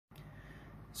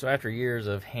So after years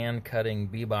of hand cutting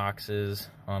bee boxes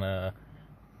on a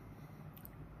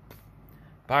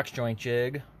box joint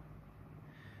jig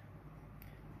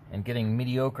and getting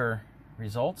mediocre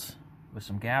results with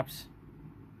some gaps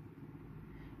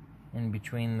in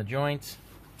between the joints,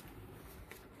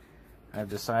 I've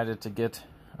decided to get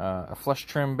a flush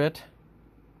trim bit,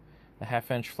 a 1/2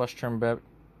 inch flush trim bit,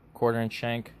 1/4 inch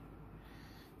shank.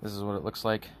 This is what it looks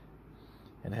like.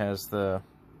 It has the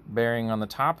bearing on the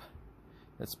top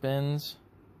that spins,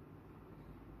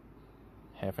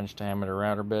 1/2 inch diameter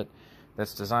router bit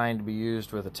that's designed to be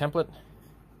used with a template.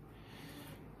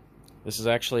 This is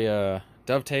actually a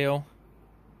dovetail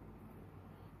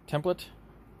template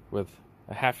with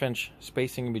a 1/2 inch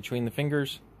spacing between the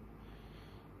fingers,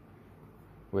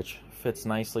 which fits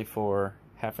nicely for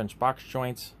 1/2 inch box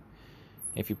joints.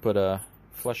 If you put a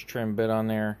flush trim bit on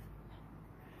there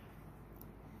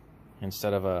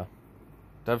instead of a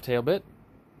dovetail bit.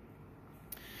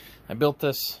 I built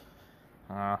this,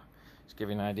 just give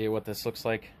you an idea what this looks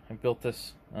like. I built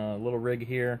this little rig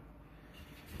here.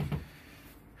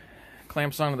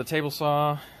 Clamps onto the table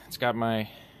saw. It's got my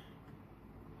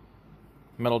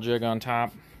metal jig on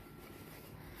top.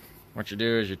 What you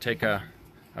do is you take a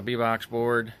bee box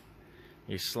board,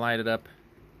 you slide it up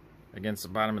against the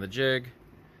bottom of the jig.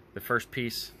 The first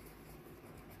piece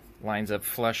lines up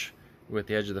flush with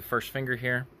the edge of the first finger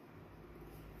here,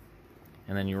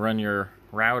 and then you run your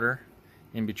router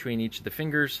in between each of the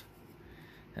fingers,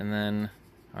 and then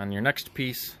on your next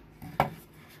piece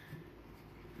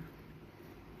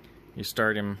you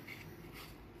start him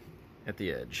at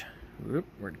the edge. Whoop,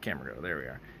 where'd the camera go? There we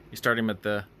are. You start him at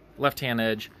the left hand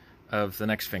edge of the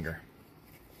next finger,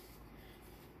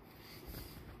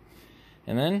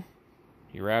 and then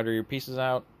you router your pieces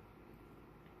out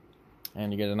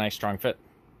and you get a nice strong fit.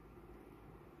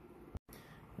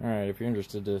 Alright, if you're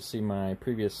interested to see my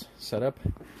previous setup,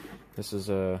 this is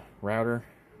a router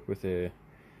with a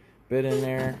bit in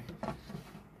there.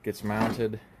 Gets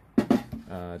mounted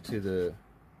to the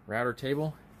router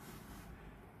table.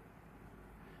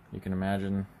 You can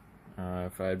imagine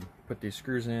if I'd put these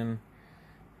screws in,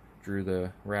 drew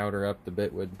the router up, the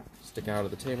bit would stick out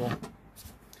of the table.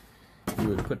 You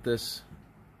would put this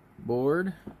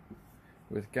board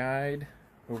with guide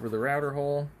over the router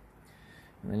hole,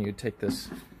 and then you'd take this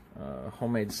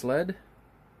homemade sled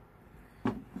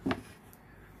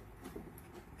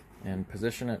and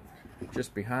position it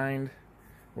just behind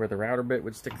where the router bit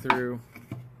would stick through.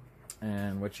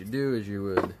 And what you do is you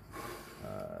would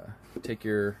take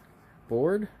your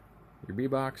board, your bee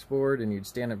box board, and you'd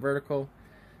stand it vertical,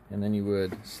 and then you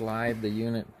would slide the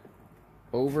unit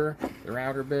over the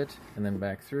router bit and then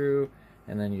back through,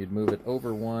 and then you'd move it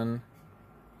over one.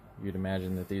 You'd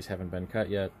imagine that these haven't been cut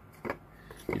yet.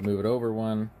 You'd move it over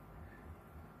one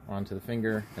onto the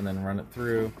finger and then run it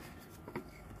through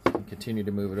and continue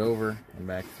to move it over and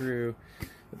back through.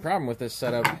 The problem with this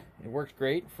setup, it worked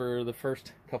great for the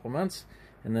first couple months,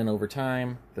 and then over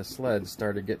time the sled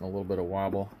started getting a little bit of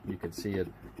wobble. You could see it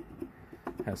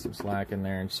has some slack in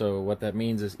there, and so what that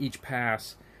means is each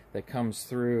pass that comes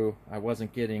through, I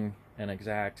wasn't getting an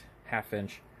exact 1/2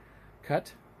 inch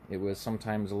cut. It was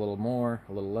sometimes a little more,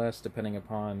 a little less, depending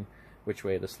upon which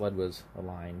way the sled was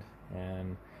aligned.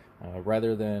 And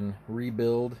rather than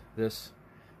rebuild this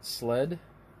sled,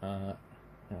 I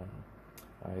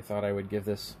thought I would give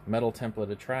this metal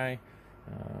template a try.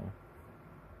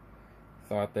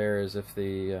 Thought there is, if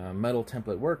the metal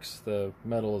template works, the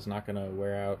metal is not going to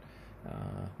wear out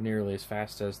nearly as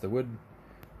fast as the wood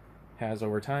has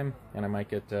over time, and I might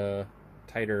get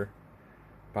tighter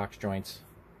box joints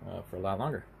for a lot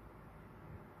longer.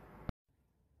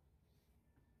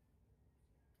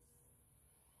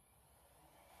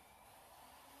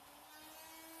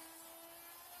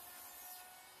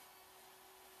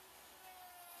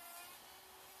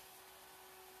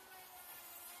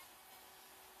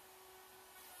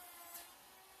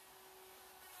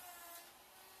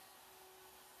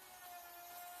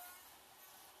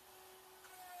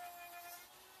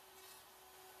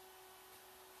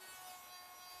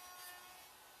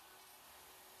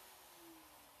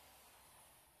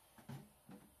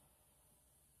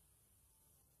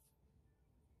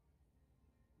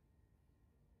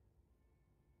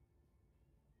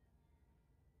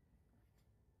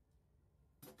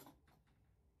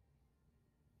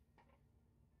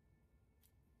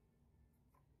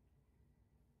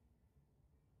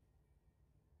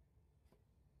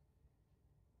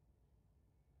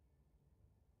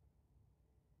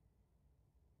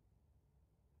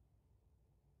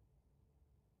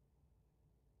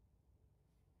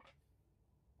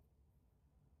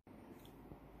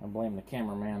 I blame the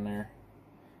cameraman there,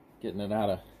 getting it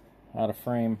out of out of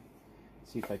frame.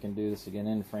 See if I can do this again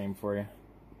in frame for you.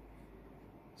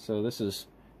 So this is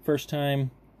first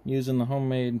time using the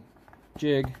homemade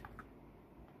jig.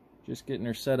 Just getting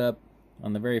her set up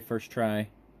on the very first try.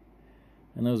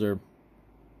 And those are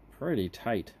pretty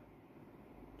tight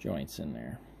joints in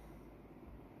there.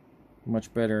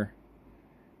 Much better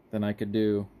than I could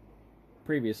do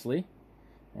previously.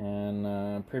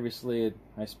 And previously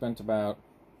I spent about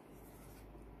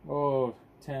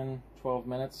 10-12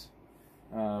 minutes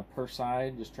per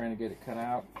side just trying to get it cut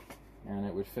out, and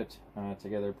it would fit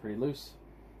together pretty loose.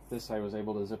 This I was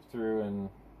able to zip through in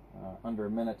under a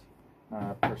minute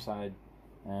per side,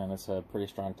 and it's a pretty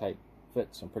strong tight fit,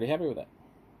 so I'm pretty happy with that.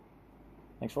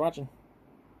 Thanks for watching.